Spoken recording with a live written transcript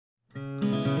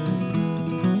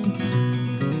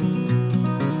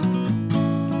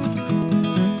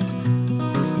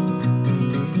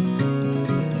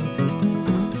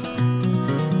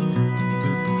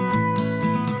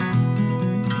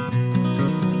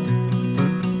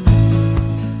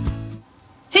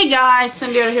guys,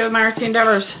 Cindy out here with my Artsy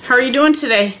Endeavors. How are you doing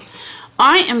today?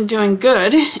 I am doing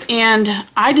good, and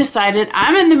I decided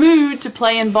I'm in the mood to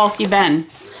play in Bulky Ben.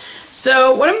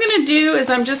 So what I'm going to do is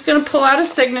I'm just going to pull out a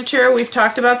signature. We've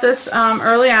talked about this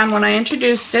early on when I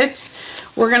introduced it.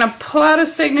 We're going to pull out a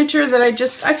signature that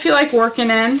I feel like working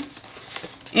in,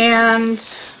 and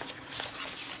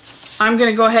I'm going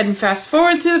to go ahead and fast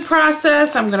forward through the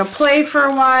process. I'm going to play for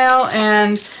a while,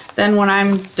 and then when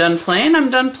I'm done playing,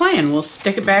 I'm done playing. We'll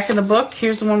stick it back in the book.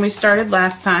 Here's the one we started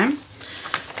last time.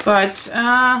 But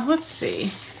let's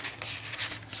see.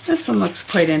 This one looks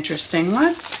quite interesting.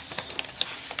 Let's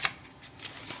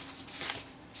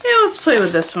play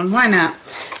with this one. Why not?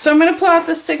 So I'm going to pull out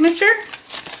the signature,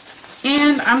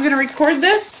 and I'm going to record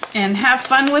this and have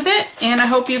fun with it, and I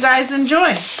hope you guys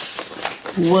enjoy.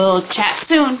 We'll chat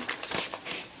soon.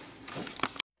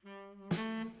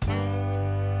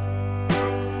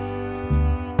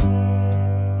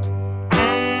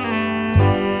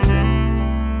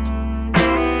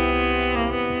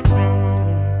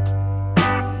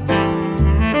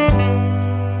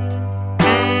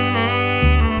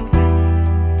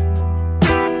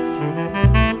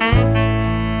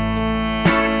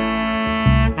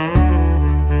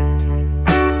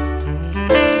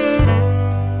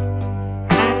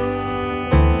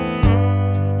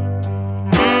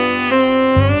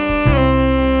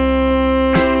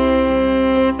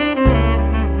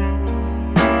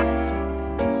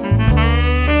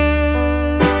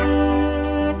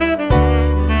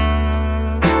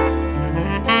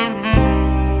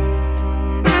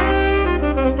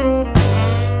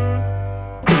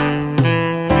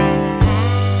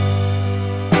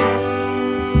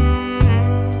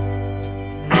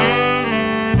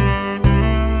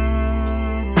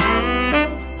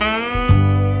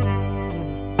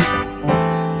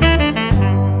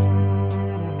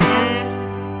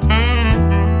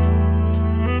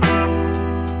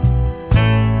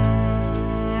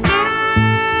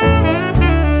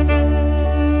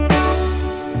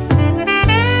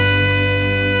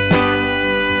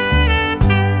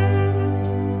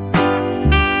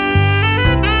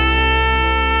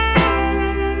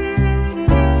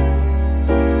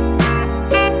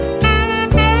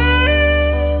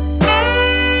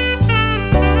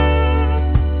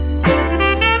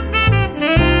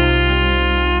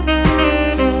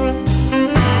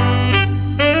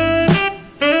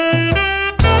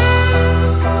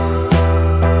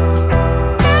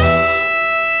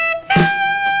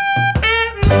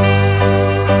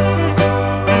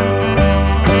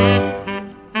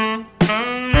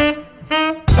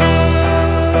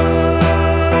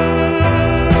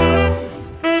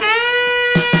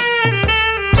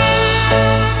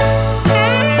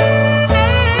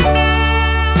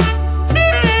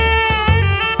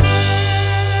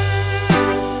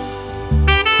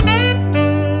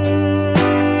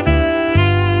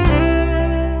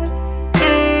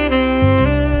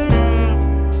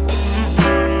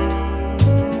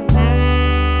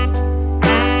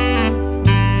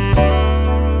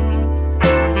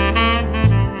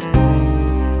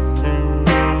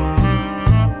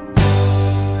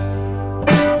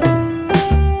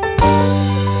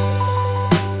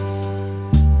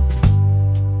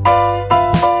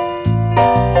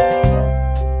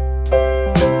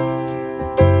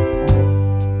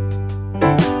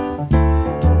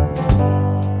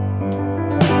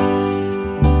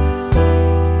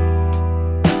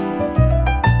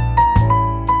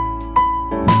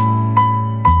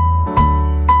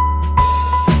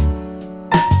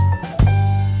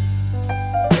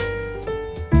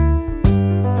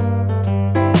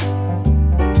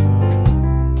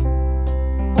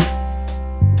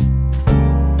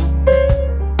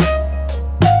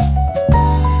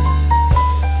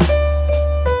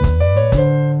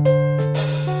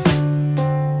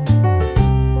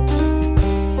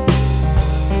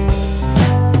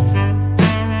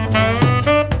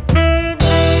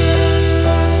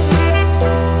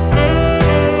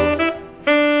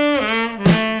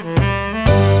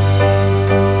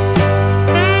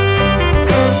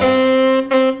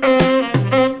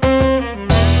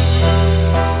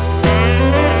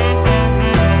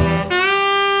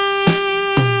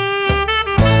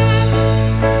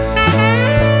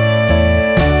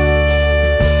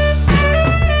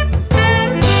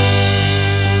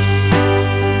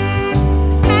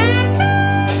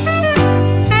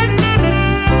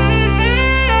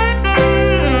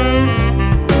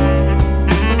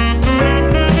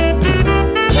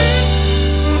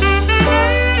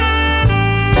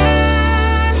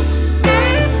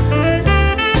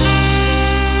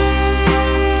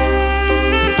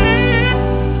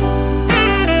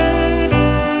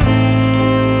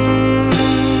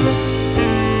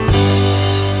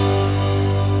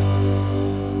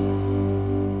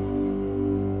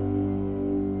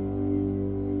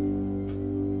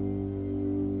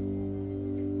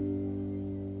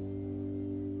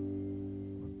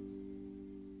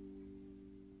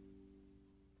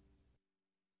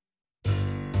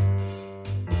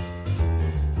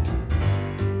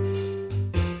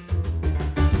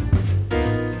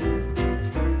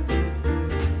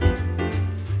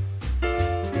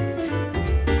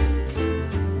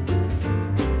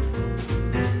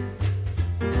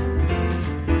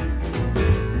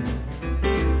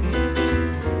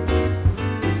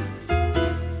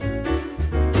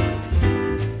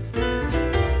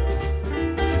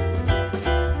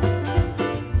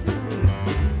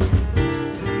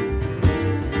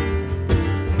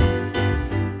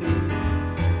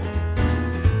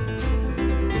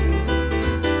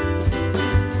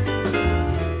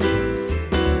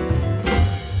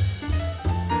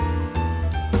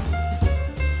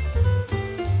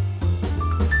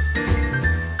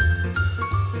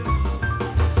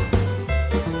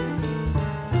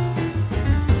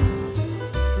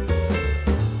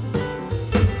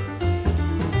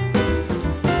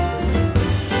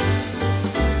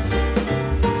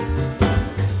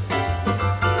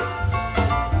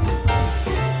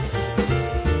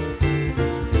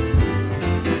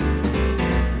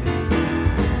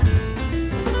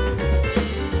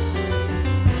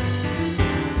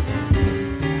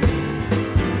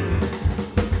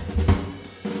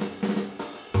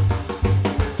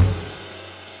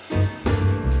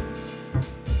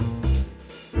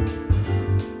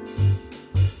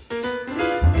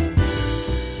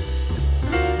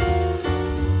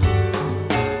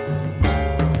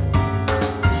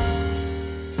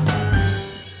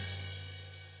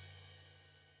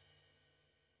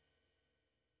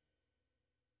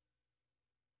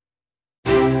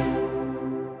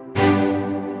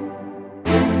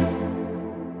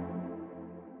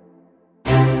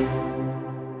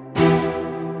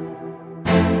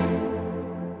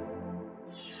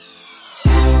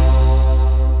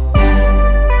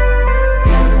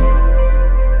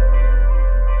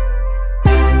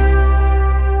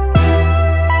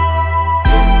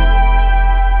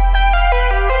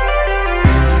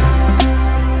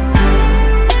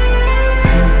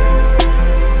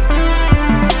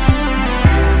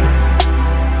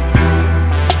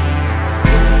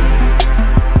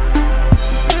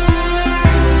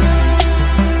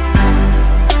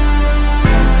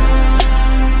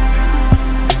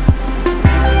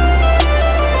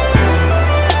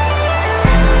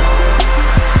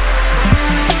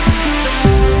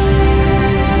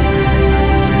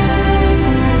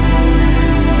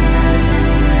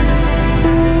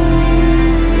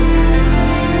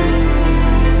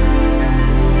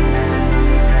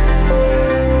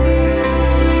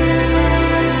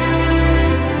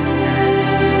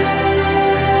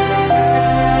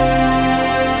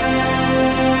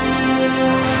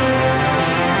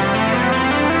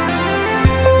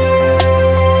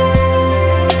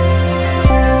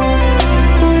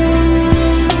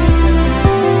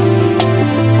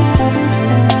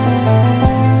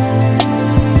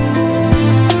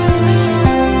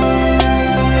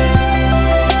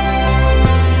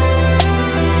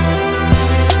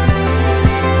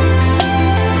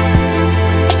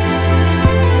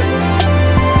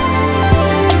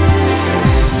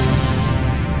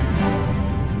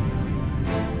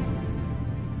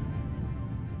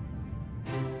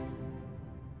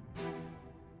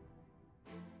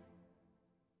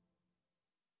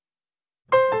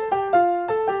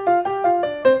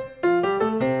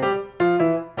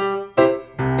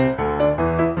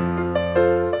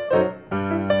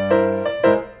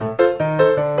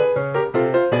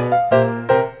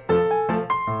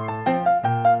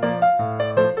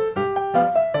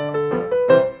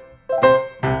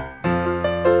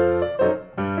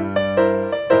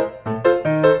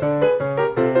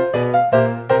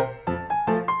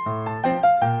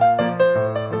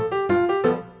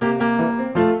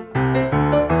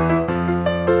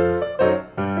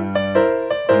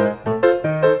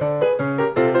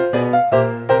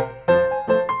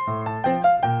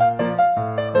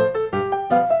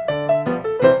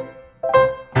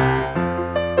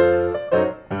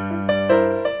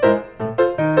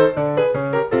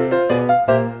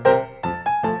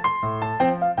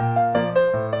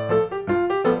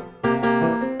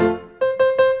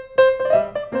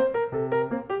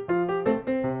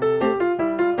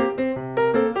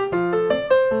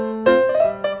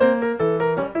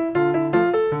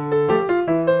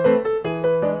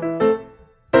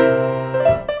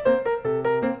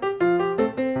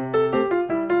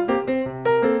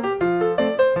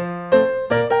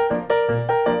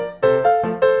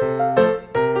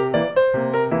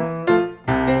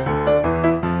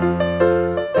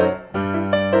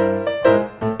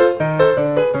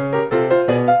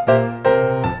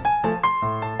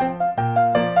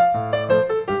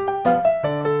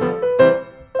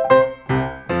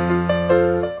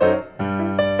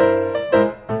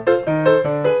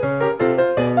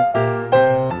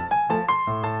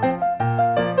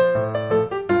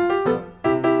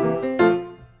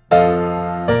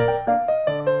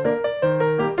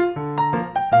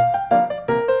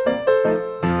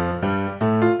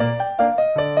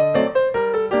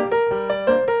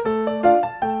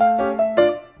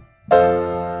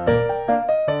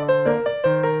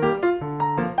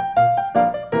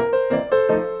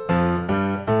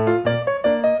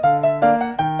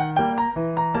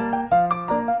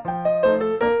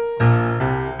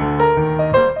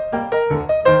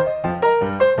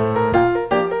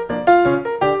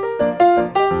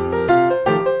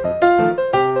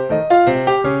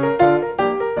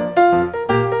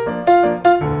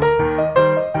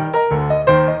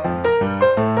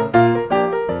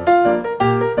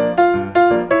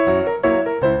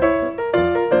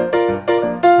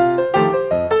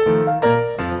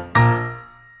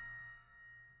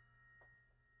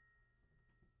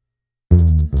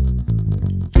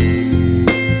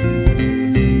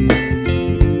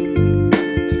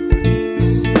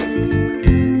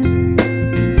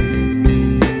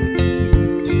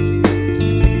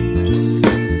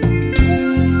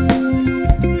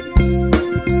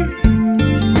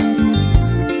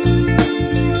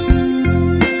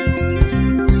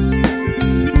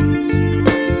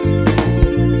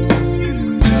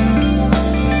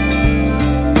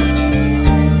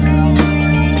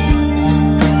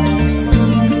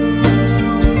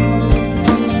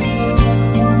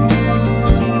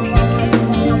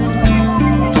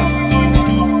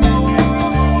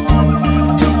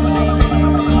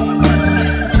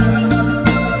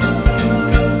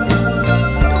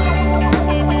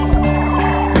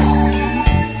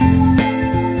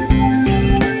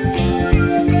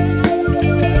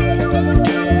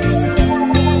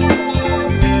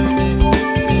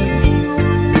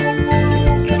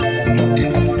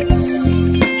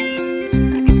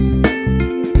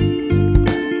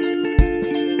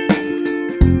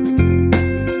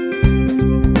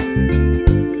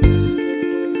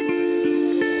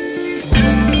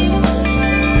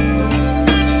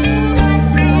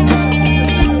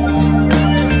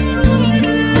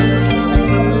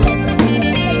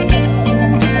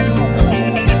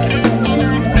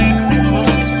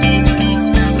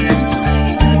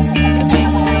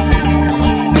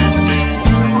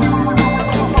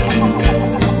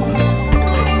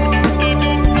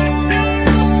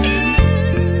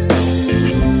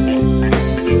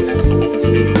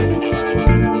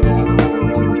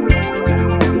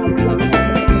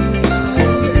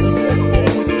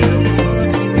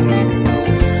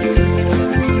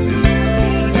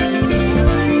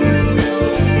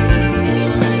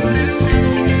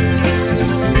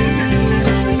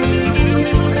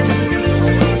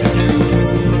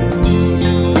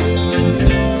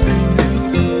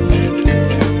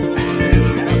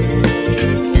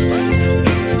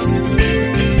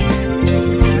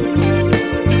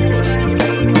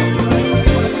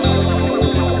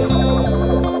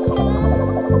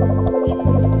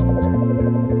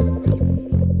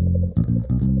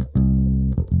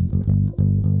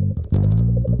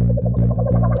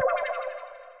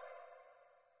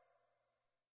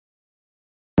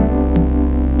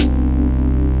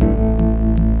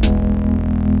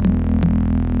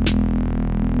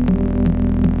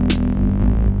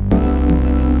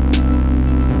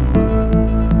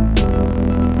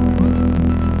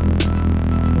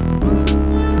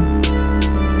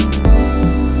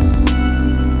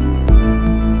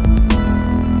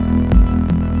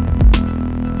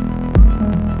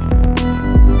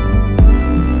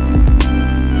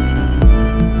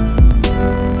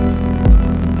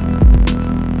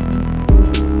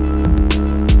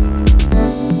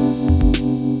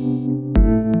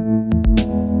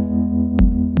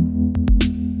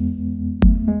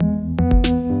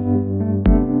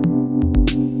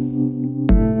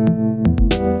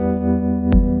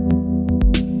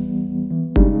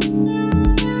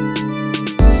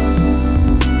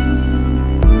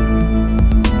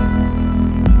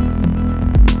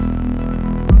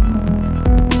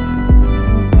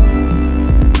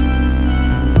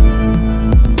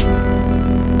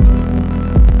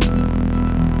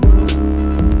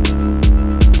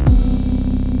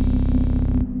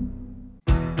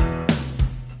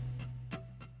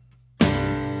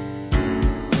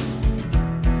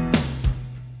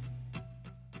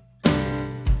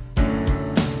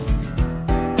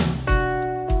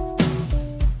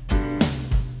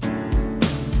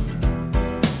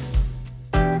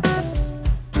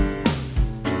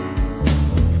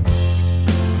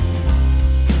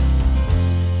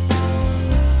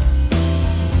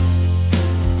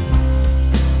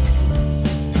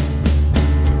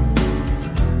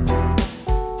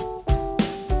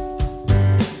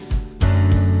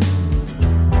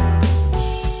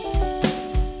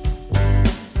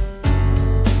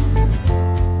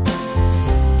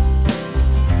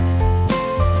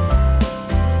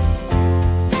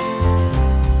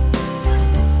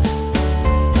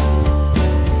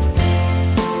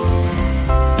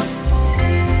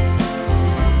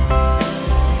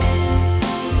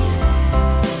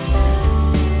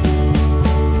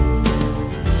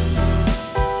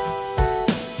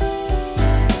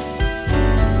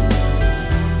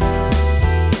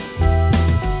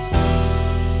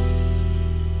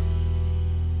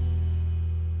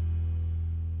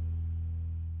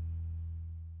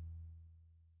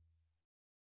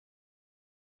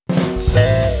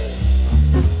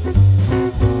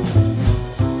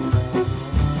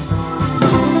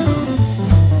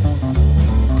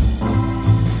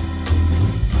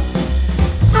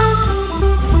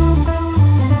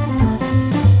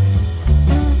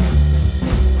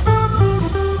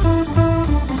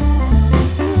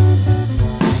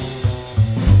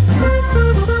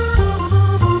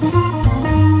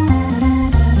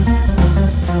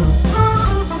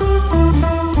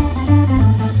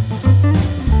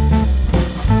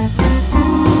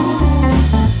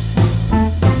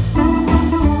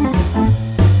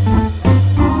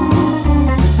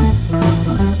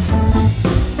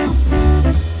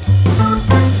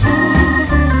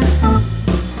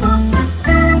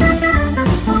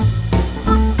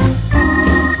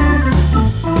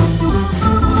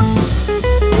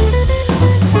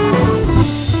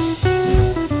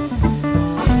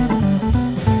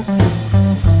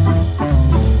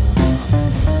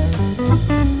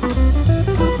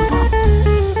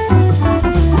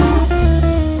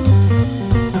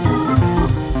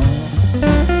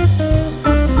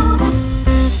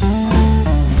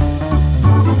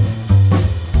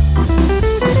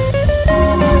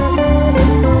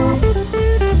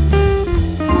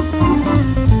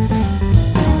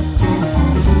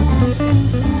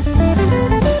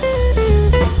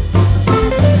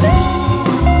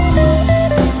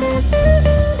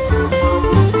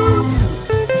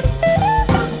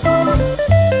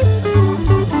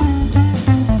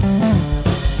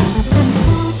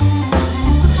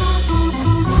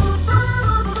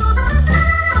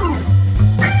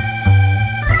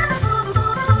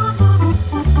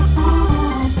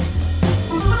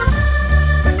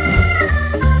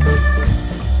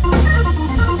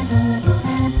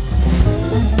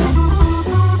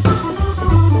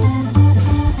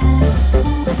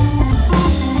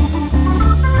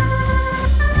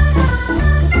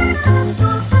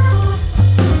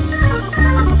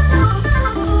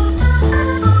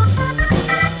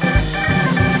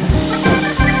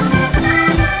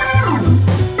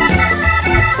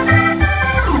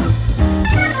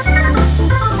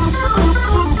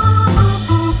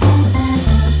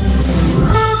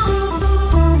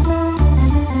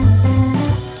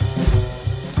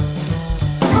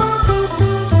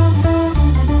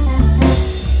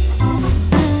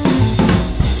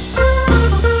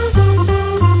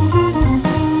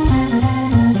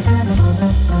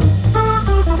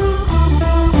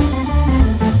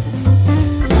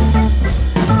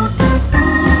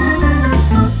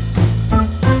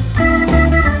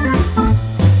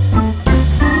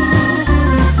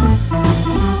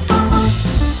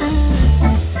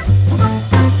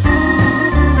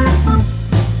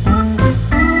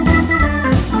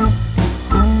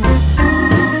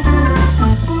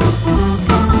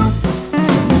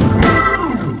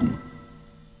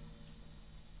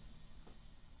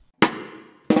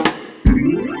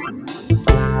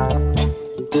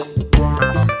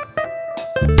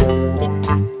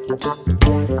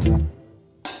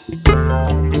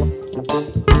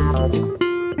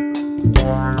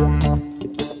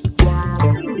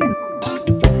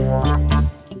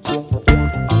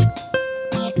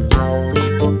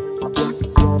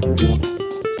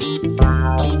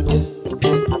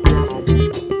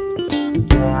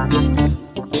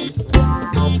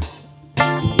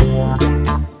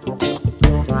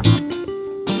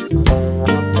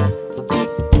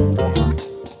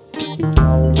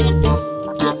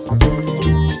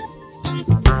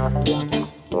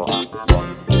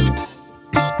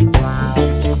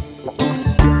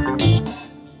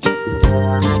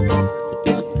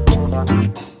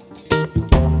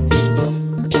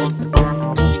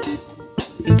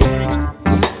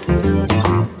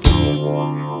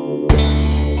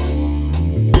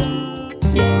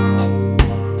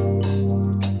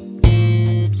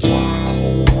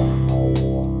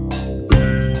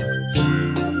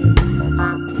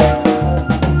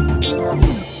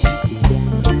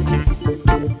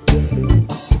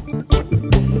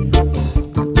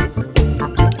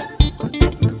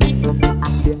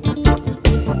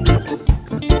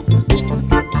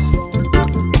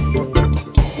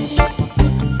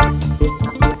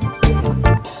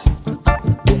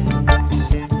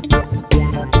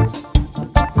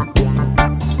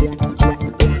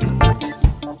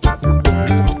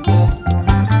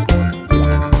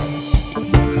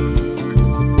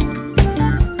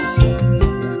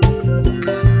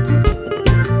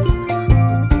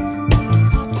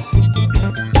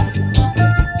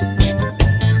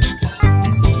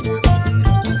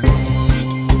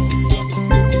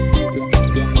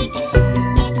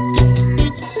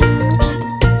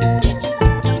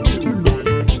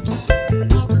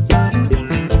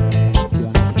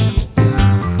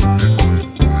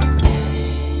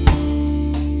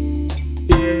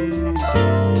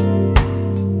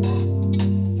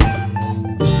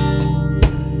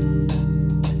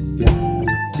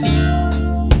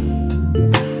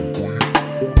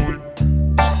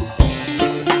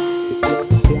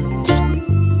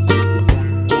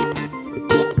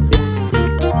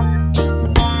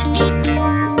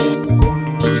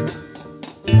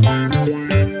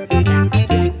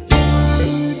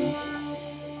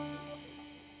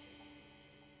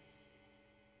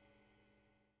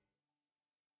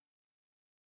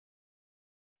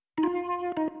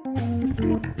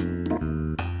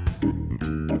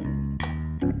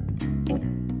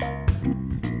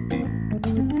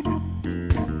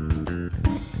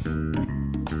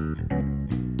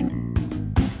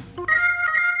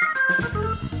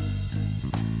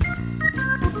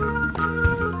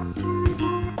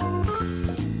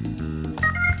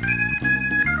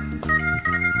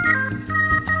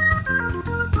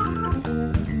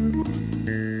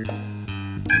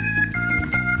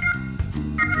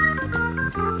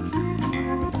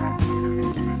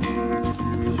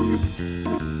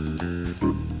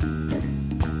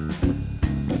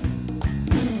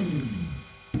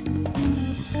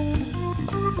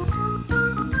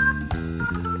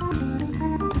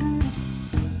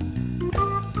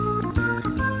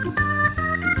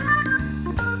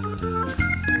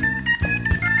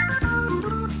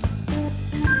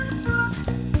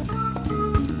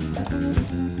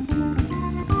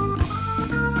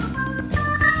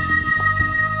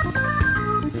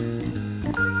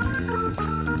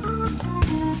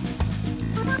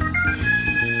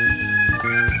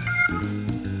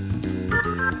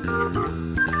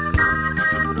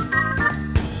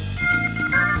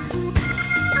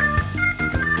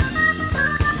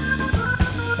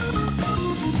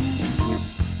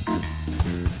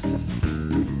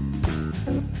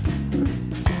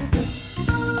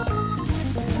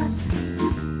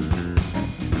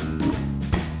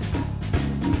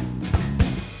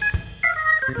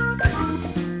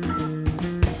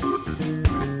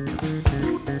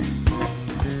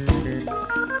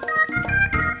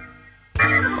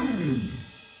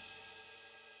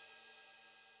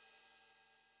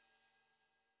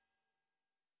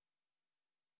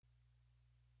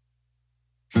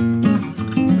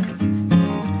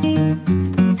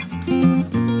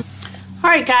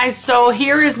 Alright guys, so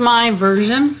here is my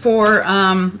version for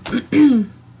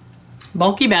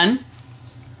Bulky Ben.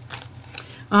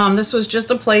 This was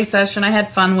just a play session I had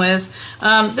fun with.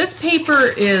 This paper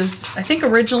is, I think,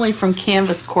 originally from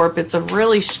Canvas Corp. It's a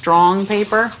really strong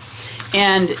paper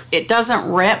and it doesn't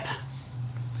rip.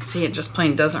 See, it just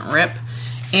plain doesn't rip.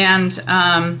 And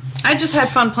I just had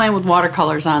fun playing with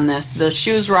watercolors on this. The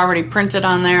shoes were already printed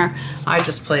on there. I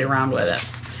just played around with it.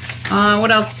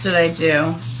 What else did I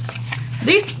do?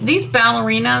 These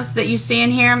ballerinas that you see in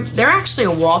here, they're actually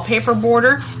a wallpaper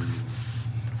border.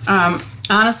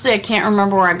 Honestly, I can't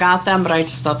remember where I got them, but I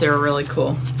just thought they were really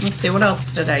cool. Let's see, what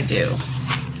else did I do?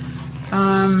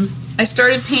 I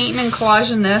started painting and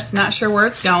collaging this, not sure where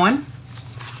it's going.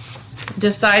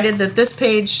 Decided that this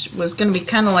page was going to be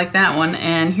kind of like that one,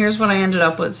 and here's what I ended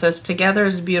up with. It says, "Together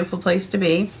is a beautiful place to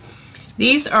be."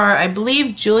 These are, I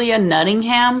believe, Julia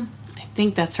Nuttingham. I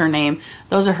think that's her name.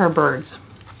 Those are her birds.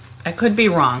 I could be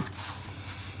wrong.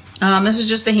 This is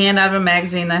just a handout of a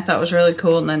magazine that I thought was really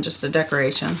cool, and then just a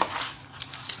decoration.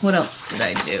 What else did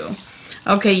I do?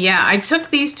 Okay, yeah, I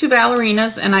took these two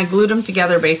ballerinas and I glued them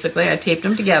together basically. I taped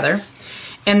them together.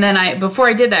 And then before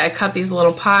I did that, I cut these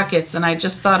little pockets and I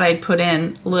just thought I'd put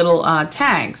in little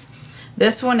tags.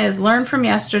 This one is "Learn from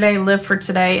yesterday, live for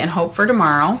today, and hope for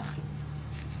tomorrow."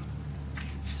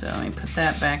 So let me put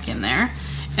that back in there.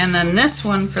 And then this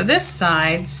one for this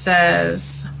side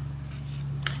says,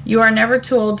 "You are never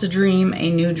too old to dream a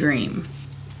new dream."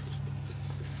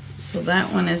 So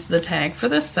that one is the tag for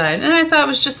this side. And I thought it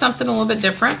was just something a little bit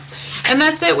different. And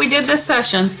that's it. We did this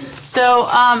session. So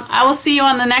I will see you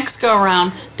on the next go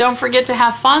around. Don't forget to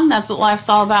have fun. That's what life's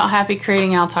all about. Happy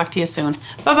creating. I'll talk to you soon.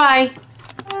 Bye-bye.